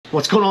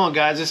What's going on,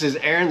 guys? This is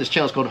Aaron. This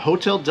channel is called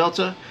Hotel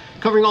Delta,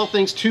 covering all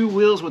things two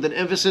wheels with an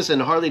emphasis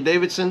in Harley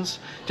Davidsons.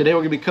 Today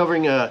we're going to be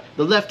covering the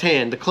left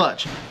hand, the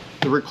clutch,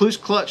 the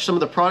Rekluse clutch, some of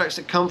the products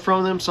that come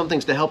from them, some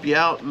things to help you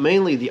out,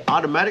 mainly the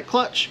automatic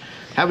clutch.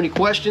 Have any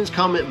questions,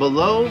 comment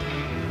below,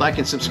 like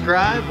and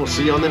subscribe. We'll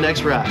see you on the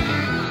next ride.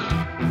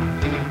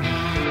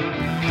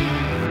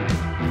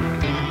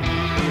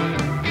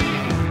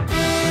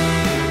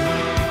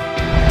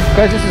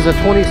 Guys, this is a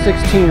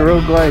 2016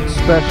 Road Glide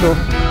Special.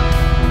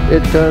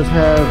 It does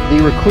have the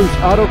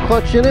Rekluse auto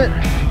clutch in it,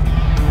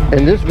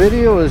 and this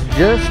video is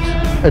just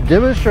a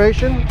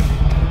demonstration.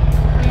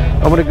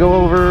 I'm going to go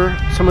over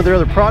some of their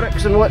other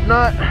products and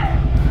whatnot.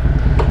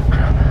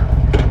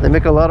 They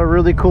make a lot of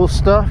really cool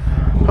stuff.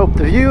 Hope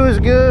the view is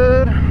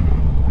good.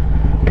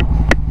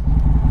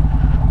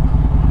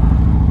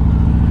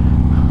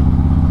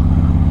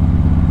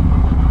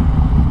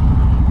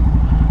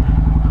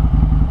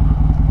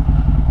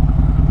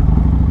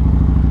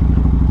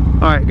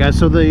 Alright guys,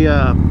 so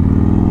the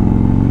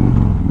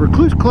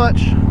Rekluse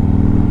clutch,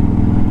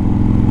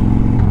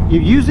 you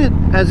use it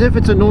as if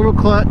it's a normal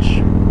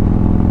clutch.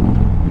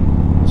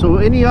 So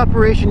any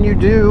operation you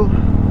do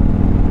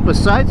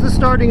besides the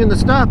starting and the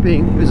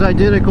stopping is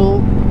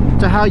identical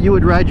to how you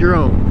would ride your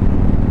own,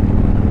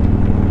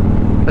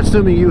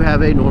 assuming you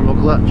have a normal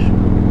clutch.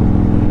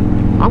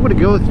 I'm going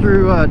to go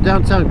through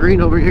downtown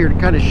Green over here to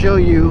kind of show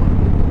you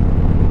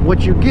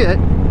what you get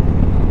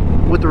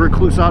with the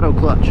Rekluse auto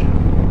clutch.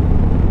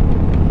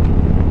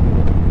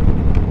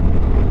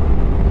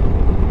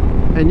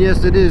 And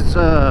yes, it is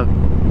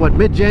what,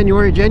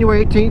 mid-January,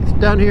 January 18th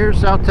down here,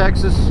 South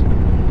Texas,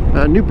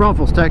 New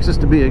Braunfels, Texas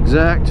to be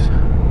exact.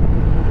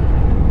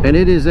 And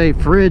it is a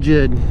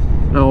frigid,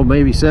 oh,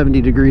 maybe 70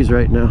 degrees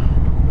right now.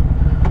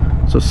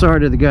 So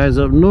sorry to the guys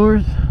up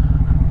north.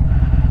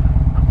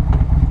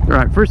 All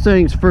right, first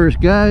things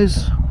first,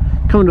 guys,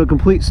 coming to a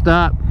complete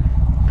stop.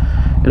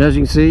 And as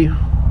you can see,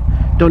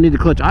 don't need the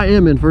clutch. I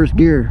am in first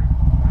gear.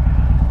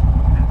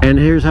 And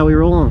here's how we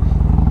roll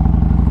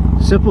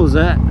on. Simple as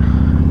that.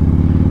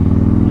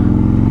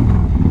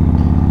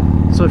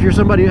 So if you're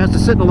somebody who has to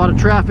sit in a lot of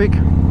traffic,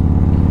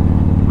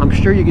 I'm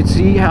sure you can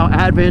see how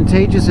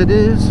advantageous it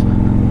is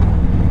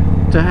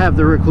to have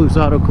the Rekluse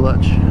auto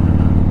clutch.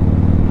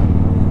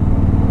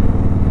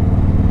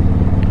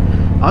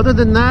 Other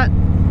than that,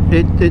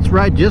 it's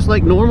right just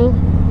like normal.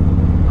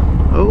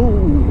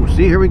 Oh,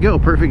 see, here we go,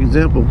 perfect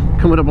example.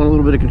 Coming up on a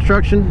little bit of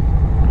construction.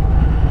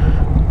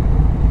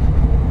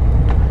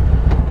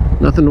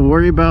 Nothing to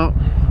worry about,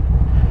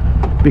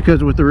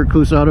 because with the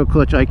Rekluse auto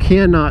clutch I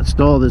cannot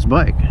stall this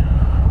bike.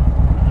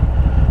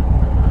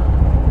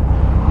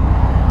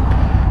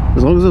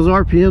 As long as those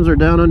RPMs are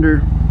down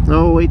under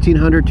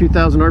 1800,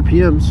 2000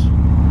 RPMs,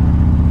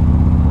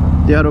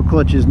 the auto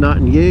clutch is not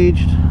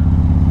engaged,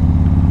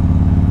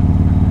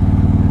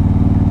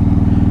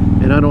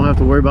 and I don't have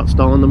to worry about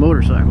stalling the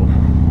motorcycle.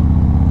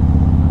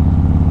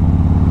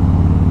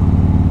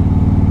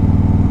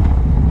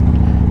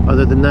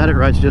 Other than that, it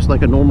rides just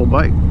like a normal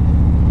bike.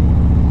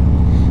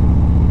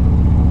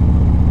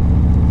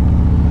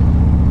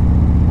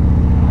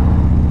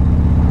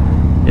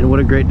 And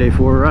what a great day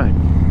for a ride.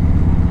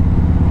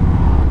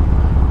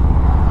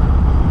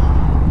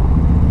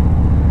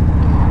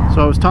 So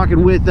I was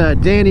talking with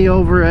Danny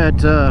over at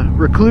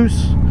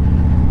Rekluse.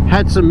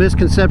 Had some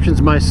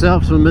misconceptions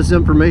myself, some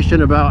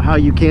misinformation about how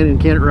you can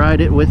and can't ride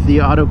it with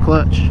the auto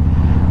clutch.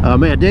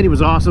 Man, Danny was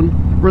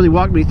awesome. Really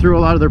walked me through a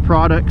lot of their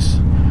products.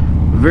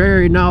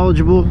 Very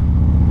knowledgeable.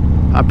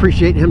 I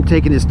appreciate him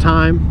taking his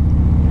time.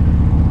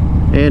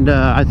 And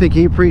I think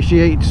he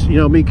appreciates, you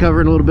know, me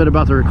covering a little bit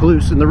about the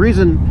Rekluse. And the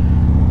reason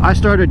I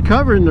started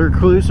covering the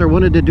Rekluse, or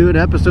wanted to do an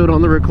episode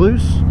on the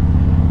Rekluse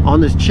on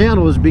this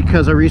channel, is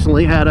because I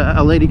recently had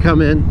a lady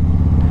come in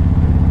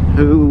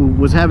who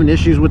was having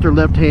issues with her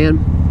left hand,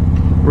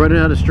 running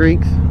out of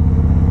strength,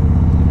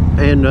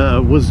 and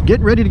was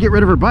getting ready to get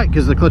rid of her bike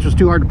because the clutch was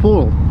too hard to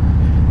pull.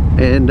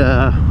 And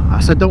I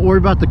said, don't worry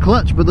about the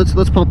clutch, but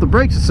let's pump the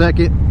brakes a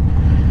second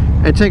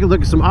and take a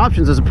look at some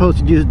options as opposed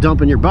to just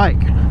dumping your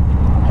bike.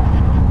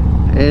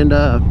 And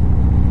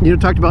you know,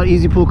 talked about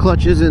easy pull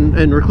clutches and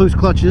Rekluse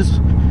clutches,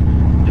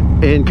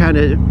 and kind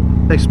of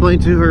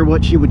explained to her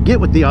what she would get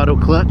with the auto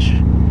clutch.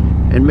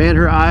 And man,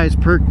 her eyes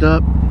perked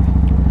up.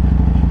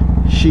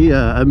 She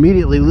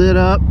immediately lit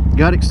up,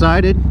 got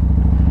excited,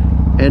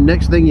 and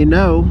next thing you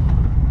know,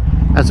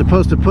 as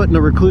opposed to putting a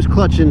Rekluse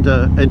clutch into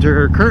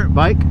her current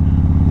bike,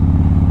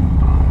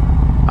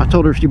 I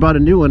told her if she bought a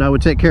new one I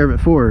would take care of it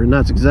for her, and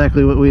that's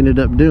exactly what we ended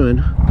up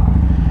doing.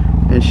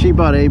 And she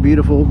bought a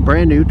beautiful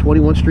brand new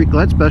 21 Street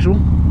Glide Special.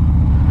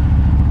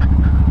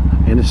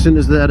 And as soon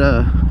as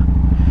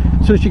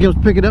she comes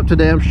pick it up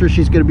today, I'm sure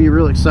she's going to be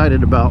real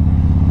excited about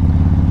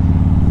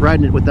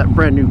riding it with that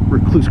brand new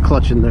Rekluse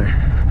clutch in there.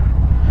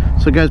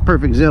 So guys,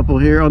 perfect example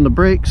here on the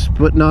brakes,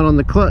 but not on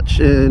the clutch,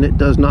 and it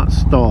does not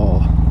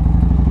stall.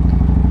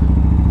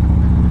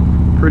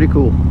 Pretty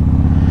cool.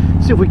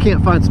 See if we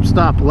can't find some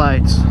stop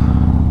lights.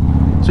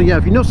 So yeah,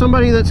 if you know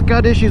somebody that's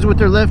got issues with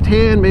their left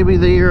hand, maybe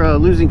they're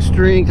losing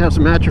strength, have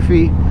some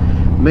atrophy,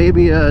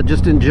 maybe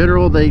just in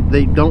general they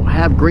don't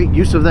have great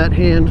use of that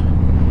hand,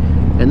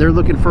 and they're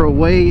looking for a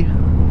way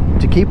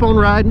to keep on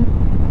riding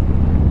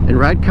and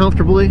ride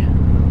comfortably.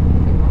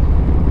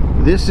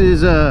 This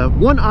is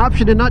one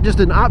option, and not just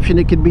an option.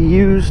 It can be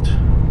used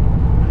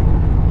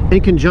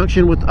in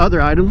conjunction with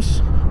other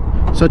items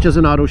such as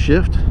an auto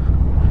shift,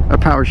 a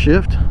power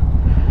shift.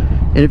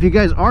 And if you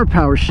guys are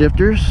power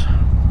shifters,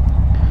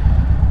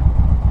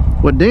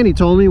 what Danny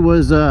told me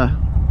was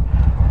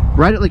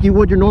ride it like you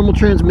would your normal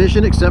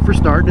transmission, except for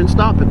starting and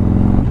stopping.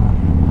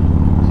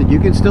 So you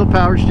can still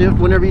power shift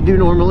whenever you do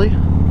normally.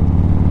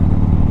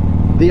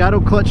 The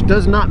auto clutch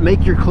does not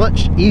make your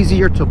clutch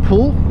easier to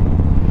pull,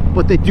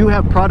 but they do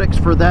have products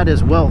for that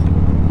as well.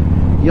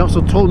 He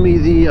also told me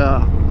the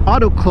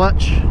auto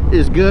clutch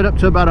is good up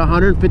to about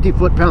 150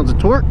 foot-pounds of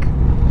torque.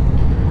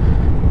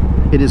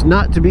 It is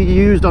not to be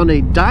used on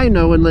a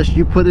dyno unless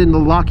you put in the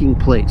locking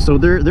plate. So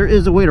there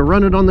is a way to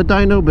run it on the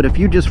dyno, but if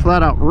you just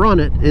flat out run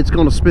it, it's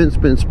going to spin,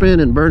 spin, spin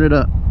and burn it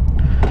up.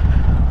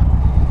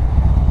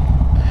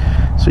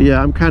 So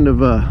yeah, I'm kind of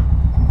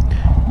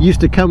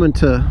used to coming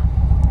to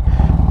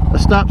a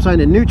stop sign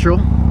in neutral.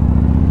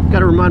 Got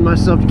to remind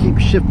myself to keep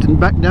shifting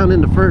back down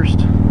into first,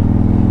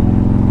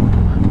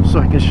 so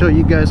I can show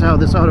you guys how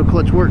this auto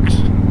clutch works.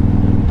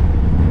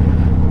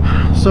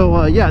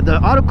 So yeah,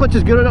 the auto clutch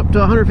is good up to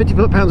 150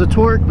 foot-pounds of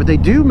torque, but they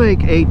do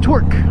make a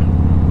torque,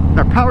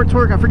 or power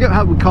torque. I forget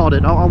how we called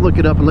it. I'll look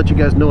it up and let you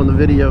guys know in the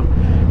video.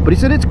 But he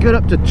said it's good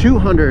up to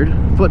 200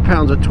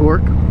 foot-pounds of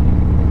torque.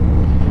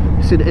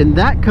 He said, and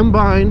that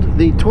combined,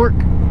 the torque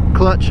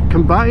clutch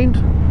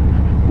combined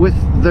with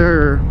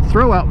their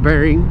throwout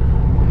bearing,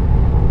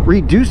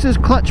 reduces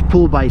clutch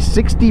pull by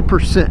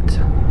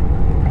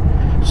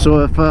 60%.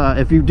 So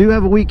if you do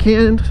have a weak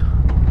hand,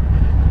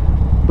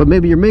 but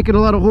maybe you're making a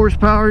lot of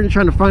horsepower and you're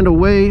trying to find a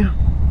way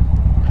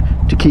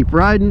to keep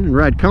riding and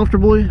ride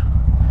comfortably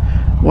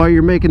while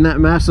you're making that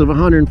massive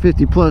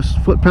 150 plus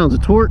foot-pounds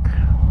of torque,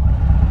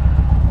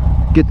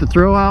 get the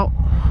throw out,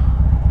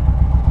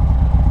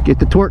 get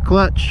the torque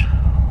clutch,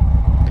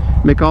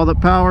 make all the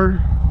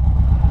power,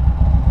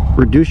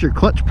 reduce your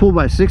clutch pull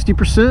by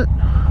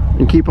 60%,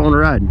 and keep on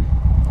riding.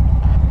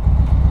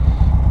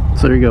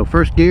 So there you go,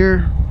 first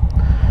gear,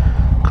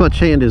 clutch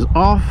hand is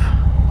off,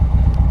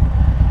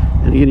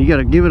 and again you got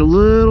to give it a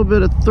little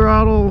bit of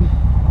throttle,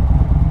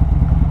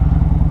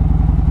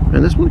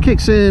 and this one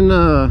kicks in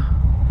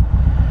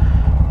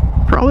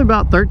probably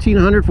about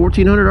 1300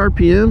 1400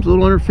 RPMs, a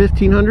little under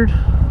 1500.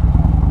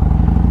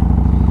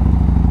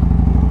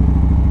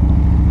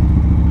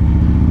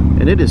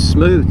 And it is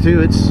smooth too.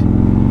 It's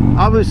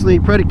obviously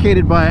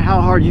predicated by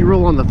how hard you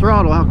roll on the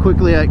throttle, how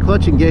quickly that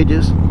clutch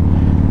engages.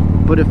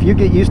 But if you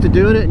get used to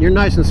doing it and you're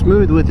nice and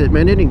smooth with it,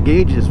 man, it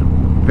engages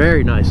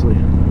very nicely.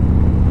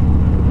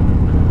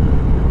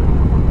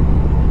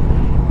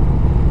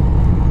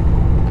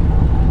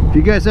 If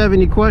you guys have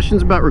any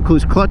questions about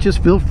Rekluse clutches,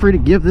 feel free to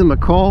give them a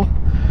call.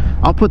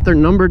 I'll put their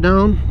number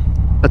down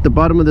at the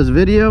bottom of this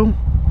video.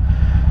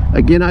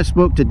 Again, I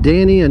spoke to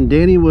Danny, and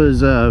Danny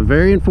was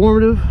very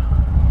informative,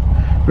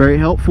 very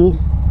helpful,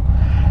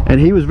 and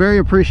he was very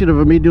appreciative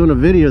of me doing a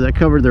video that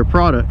covered their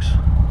products.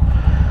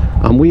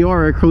 We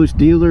are a Rekluse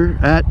dealer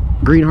at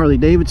Green Harley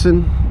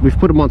Davidson. We've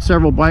put them on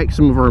several bikes.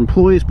 Some of our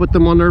employees put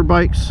them on their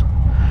bikes.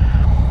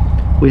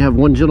 We have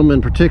one gentleman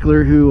in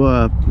particular who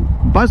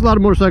buys a lot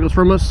of motorcycles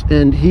from us,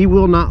 and he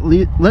will not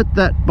let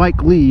that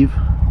bike leave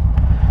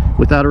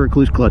without a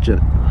Rekluse clutch in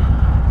it.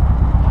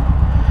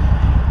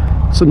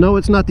 So no,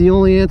 it's not the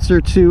only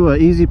answer to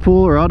easy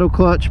pull or auto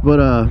clutch, but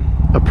a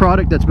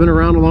product that's been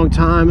around a long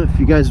time. If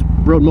you guys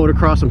rode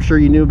motocross, I'm sure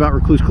you knew about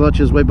Rekluse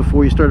clutches way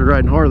before you started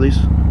riding Harleys.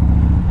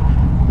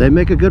 They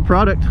make a good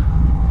product,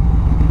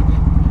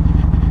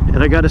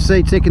 and I gotta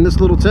say, taking this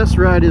little test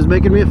ride is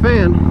making me a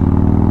fan.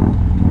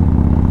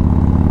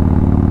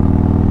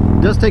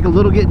 It does take a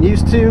little getting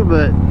used to,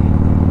 but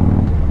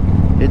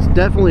it's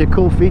definitely a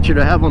cool feature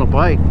to have on a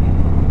bike,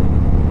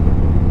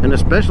 and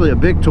especially a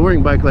big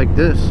touring bike like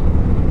this.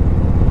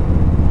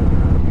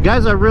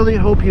 Guys, I really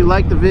hope you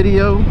liked the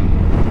video.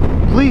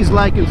 Please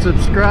like and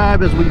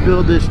subscribe as we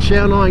build this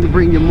channel. I can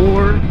bring you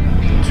more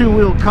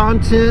two-wheel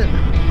content,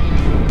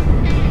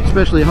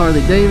 especially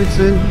Harley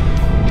Davidson.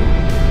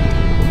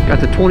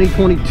 Got the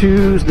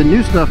 2022s, the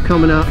new stuff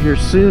coming out here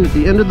soon at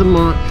the end of the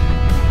month.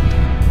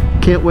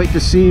 Can't wait to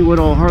see what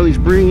all Harley's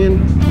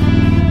bringing.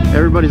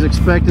 Everybody's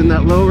expecting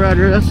that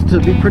lowrider S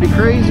to be pretty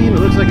crazy, and it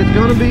looks like it's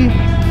gonna be.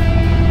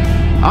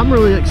 I'm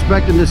really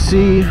expecting to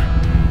see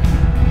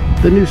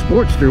the new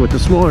Sportster with the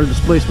smaller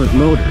displacement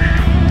motor.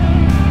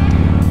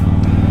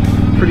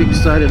 Pretty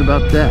excited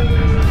about that.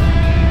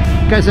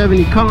 If you guys have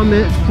any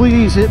comments,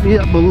 please hit me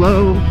up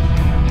below.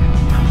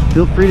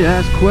 Feel free to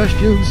ask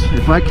questions.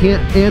 If I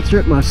can't answer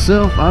it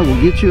myself, I will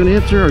get you an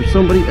answer, or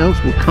somebody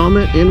else will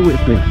comment in with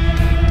me.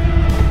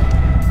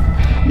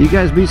 You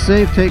guys be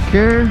safe, take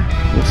care.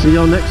 We'll see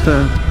y'all next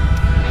time.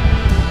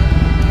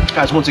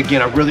 Guys, once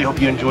again, I really hope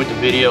you enjoyed the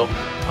video.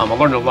 I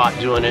learned a lot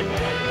doing it,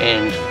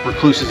 and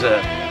Rekluse is an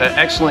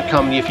excellent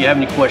company. If you have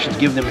any questions,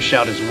 give them a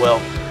shout as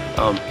well.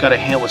 Got a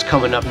hint what's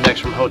coming up next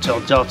from Hotel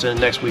Delta in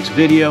next week's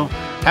video.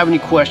 Have any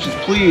questions,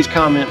 please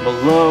comment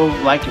below,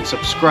 like and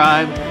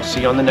subscribe.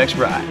 See you on the next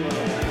ride.